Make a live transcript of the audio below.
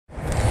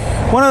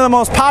One of the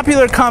most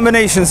popular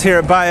combinations here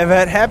at Buy a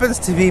Vet happens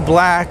to be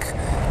black.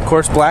 Of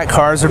course, black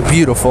cars are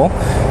beautiful.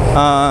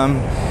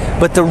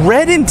 But the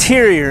red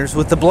interiors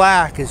with the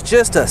black is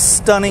just a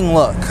stunning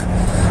look.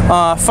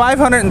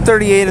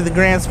 538 of the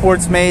Grand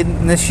Sports made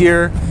this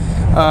year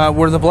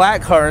were the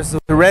black cars.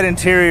 The red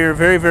interior,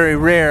 very, very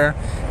rare.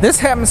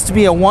 This happens to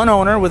be a one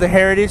owner with a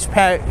heritage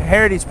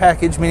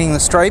package, meaning the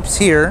stripes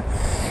here.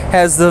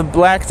 Has the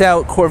blacked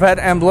out Corvette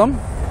emblem.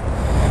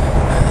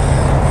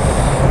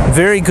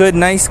 Very good,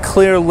 nice,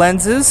 clear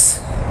lenses.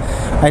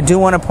 I do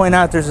want to point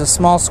out there's a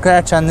small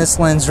scratch on this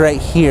lens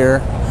right here.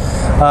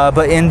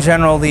 But in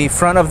general, the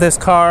front of this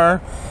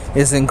car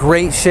is in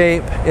great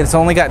shape. It's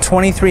only got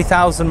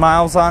 23,000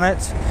 miles on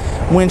it.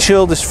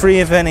 Windshield is free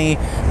of any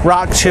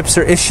rock chips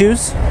or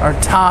issues. Our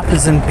top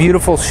is in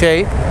beautiful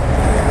shape.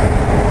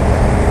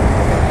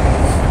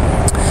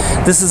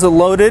 This is a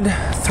loaded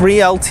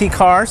 3LT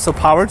car, so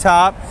power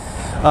top,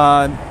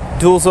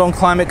 dual zone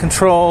climate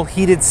control,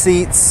 heated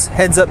seats,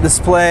 heads up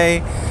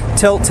display,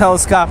 tilt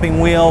telescoping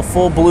wheel,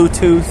 full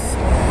Bluetooth,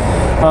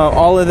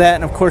 all of that,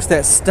 and of course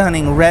that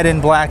stunning red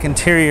and black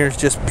interior is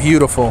just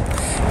beautiful.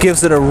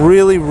 Gives it a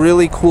really,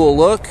 really cool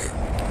look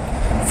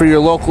for your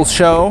local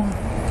show,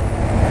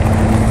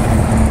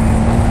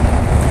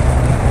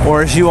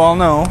 or as you all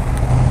know,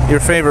 your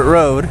favorite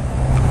road.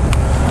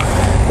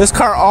 This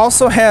car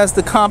also has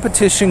the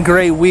competition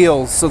gray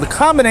wheels, so the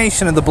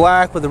combination of the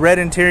black with the red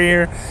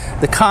interior,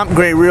 the comp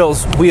gray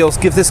wheels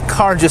give this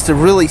car just a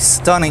really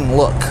stunning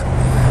look.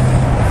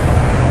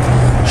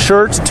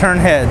 Sure to turn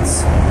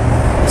heads.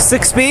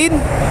 6-speed.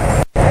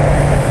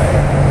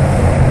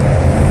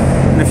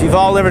 And if you've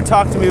all ever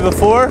talked to me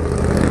before,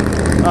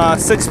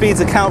 6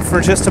 speeds account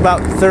for just about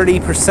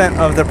 30%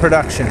 of the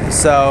production,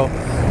 so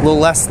a little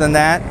less than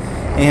that.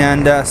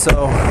 And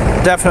so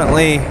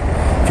definitely,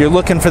 if you're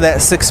looking for that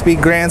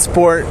 6-speed Grand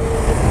Sport,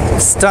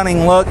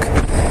 stunning look,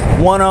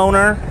 one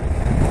owner,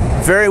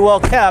 very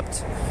well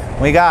kept,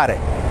 we got it.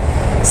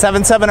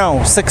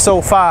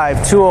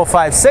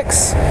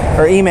 770-605-2056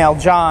 or email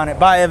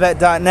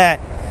john@buyavet.net.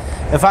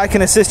 If I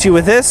can assist you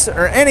with this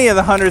or any of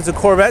the hundreds of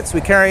Corvettes we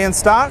carry in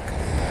stock,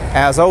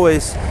 as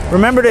always,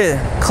 remember to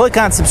click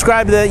on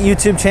subscribe to that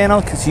YouTube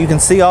channel because you can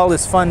see all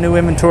this fun new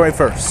inventory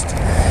first.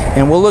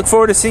 And we'll look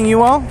forward to seeing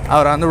you all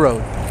out on the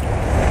road.